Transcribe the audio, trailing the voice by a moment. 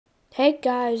Hey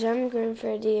guys, I'm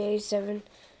GreenFreddyA7,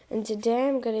 and today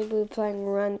I'm going to be playing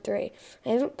Run 3. I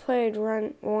haven't played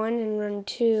Run 1 and Run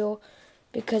 2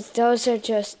 because those are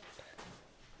just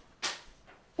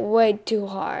way too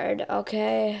hard,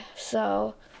 okay?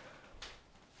 So,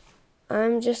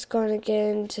 I'm just going to get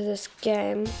into this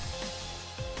game.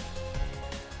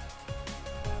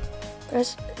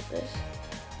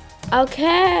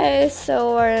 Okay,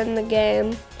 so we're in the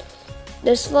game.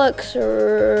 This looks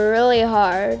really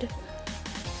hard.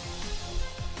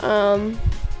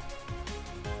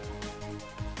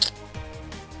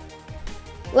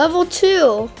 Level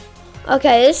 2.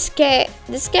 Okay, this game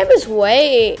is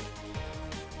way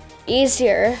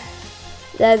easier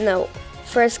than the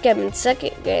first game and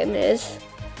second game is.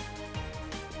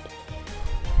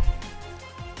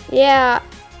 Yeah.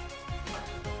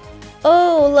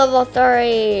 Oh, level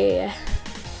 3.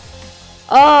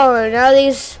 Oh, now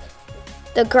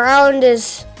the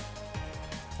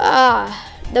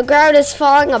ground is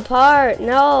falling apart.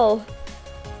 No.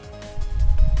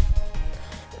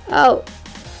 Oh.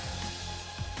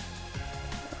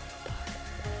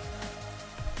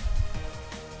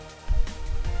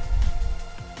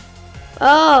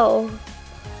 Oh.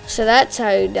 So that's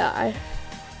how you die.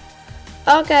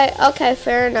 Okay,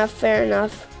 fair enough.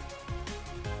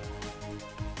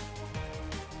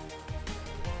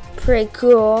 Pretty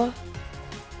cool.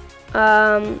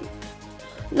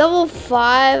 Level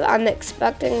 5, I'm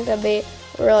expecting to be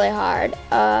really hard.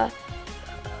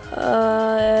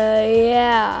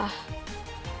 Yeah.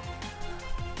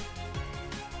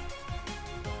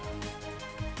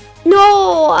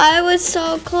 No, I was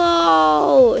so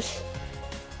close.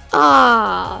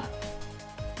 Ah.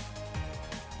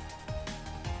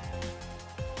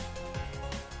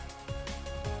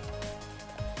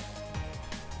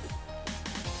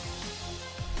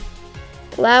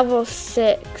 Level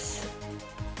 6.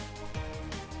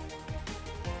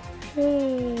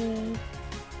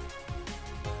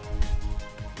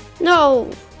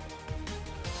 No.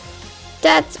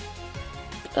 That's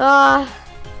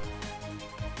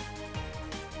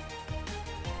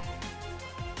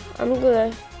I'm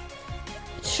gonna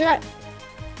try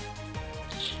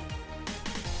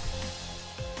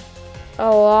a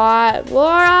lot.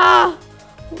 Laura!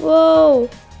 Whoa.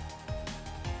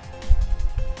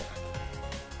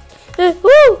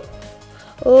 Woo!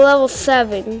 Level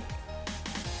 7.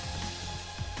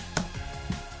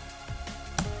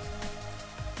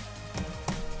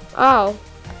 Oh.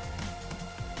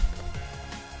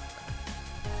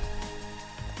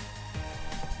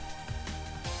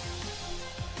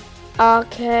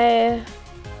 Okay.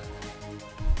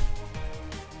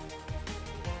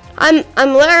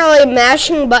 I'm literally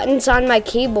mashing buttons on my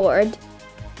keyboard.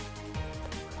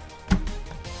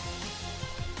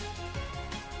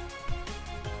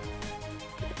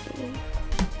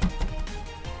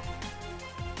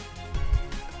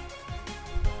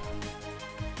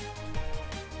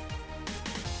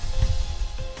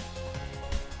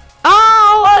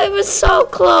 Oh, it was so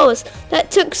close. That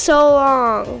took so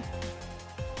long.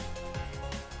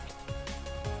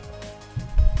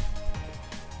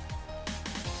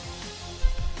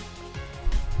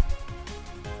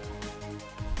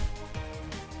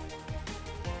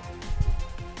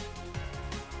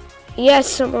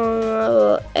 Yes, I'm on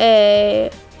level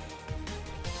A.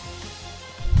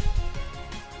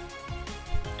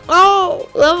 Oh,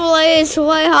 level A is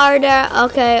way harder.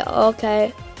 Okay. Oh.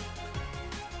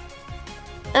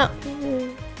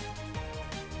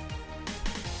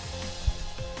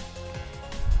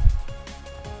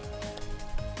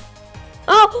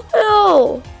 Oh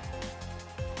no.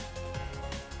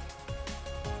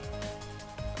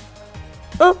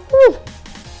 Oh. Whew.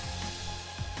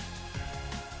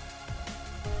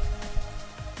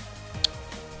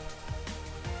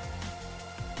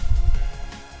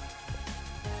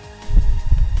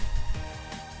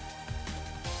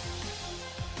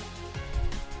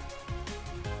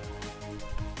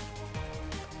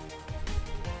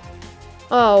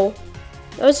 Oh,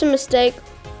 that was a mistake.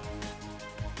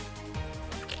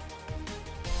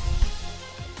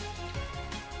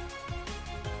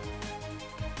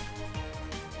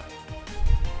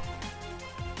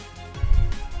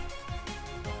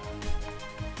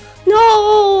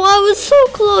 No, I was so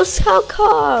close. How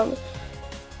come?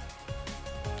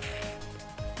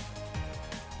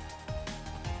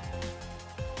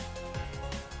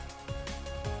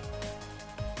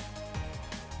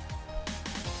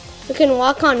 You can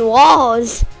walk on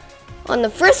walls. On the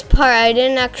first part, I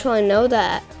didn't actually know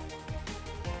that.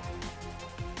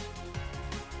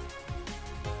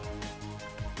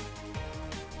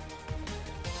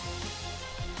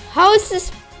 How is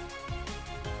this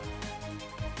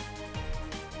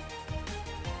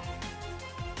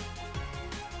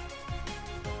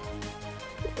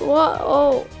What?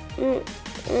 Oh. Mm.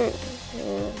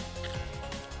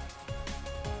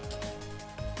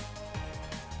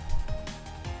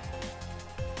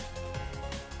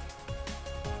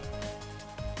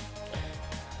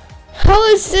 How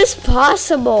is this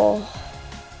possible?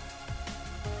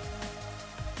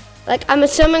 Like, I'm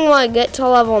assuming when I get to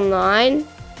level 9,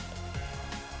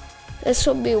 this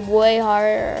will be way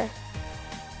harder.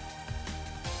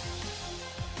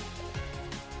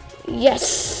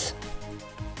 Yes!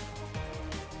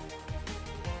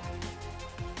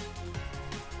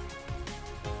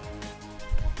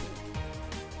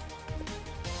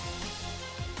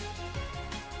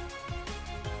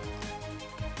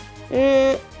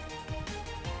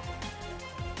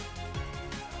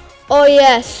 Oh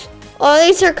yes. Oh,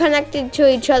 these are connected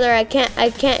to each other. I can't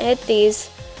hit these.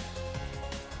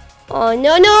 Oh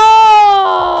no no!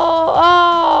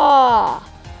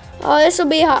 Oh, this will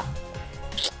be hot.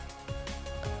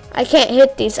 I can't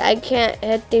hit these. I can't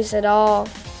hit these at all.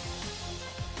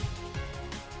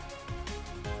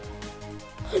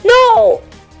 No!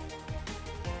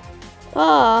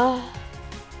 Ah.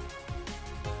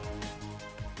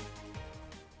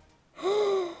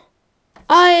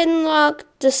 I unlocked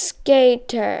the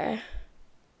skater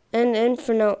in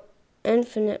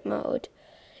infinite mode.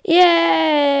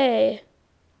 Yay!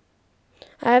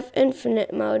 I have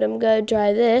infinite mode. I'm gonna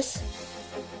try this.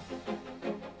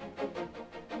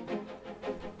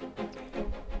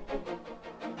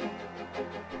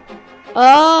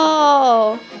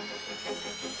 Oh!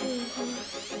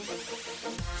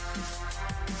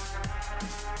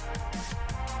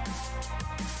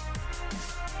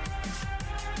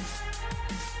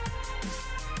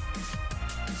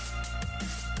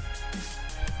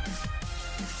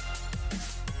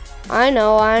 I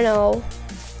know.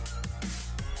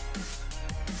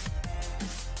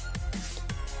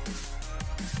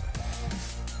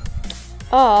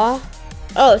 Oh.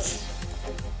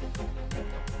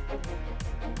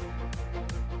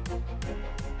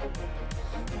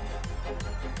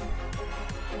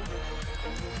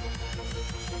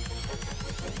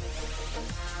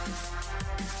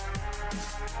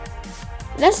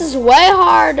 This is way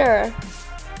harder.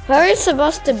 How are we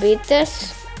supposed to beat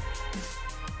this?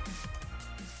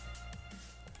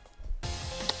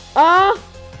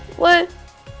 What?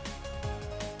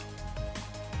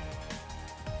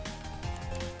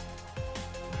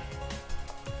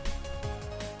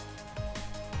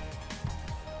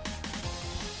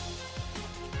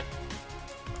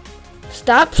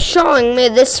 Stop showing me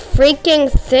this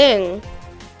freaking thing.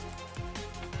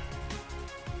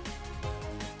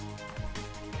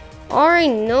 I already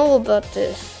know about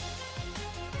this.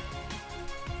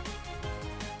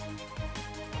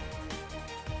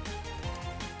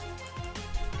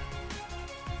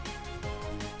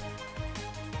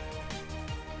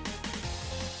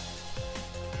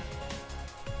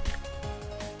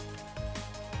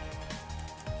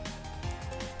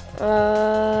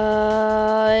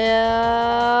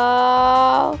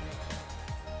 Yeah.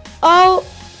 Oh.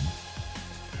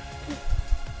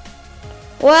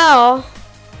 Well,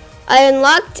 I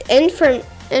unlocked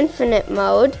infinite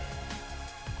mode,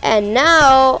 and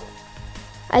now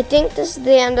I think this is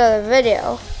the end of the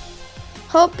video.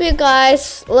 Hope you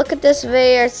guys look at this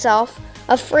video yourself.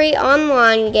 A free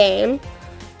online game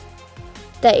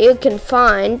that you can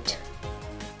find.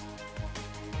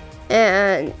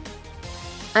 And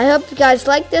I hope you guys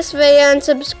like this video and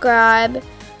subscribe.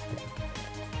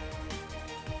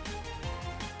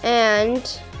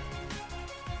 And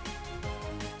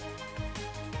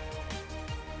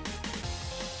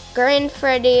Green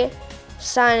Freddy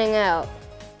signing out.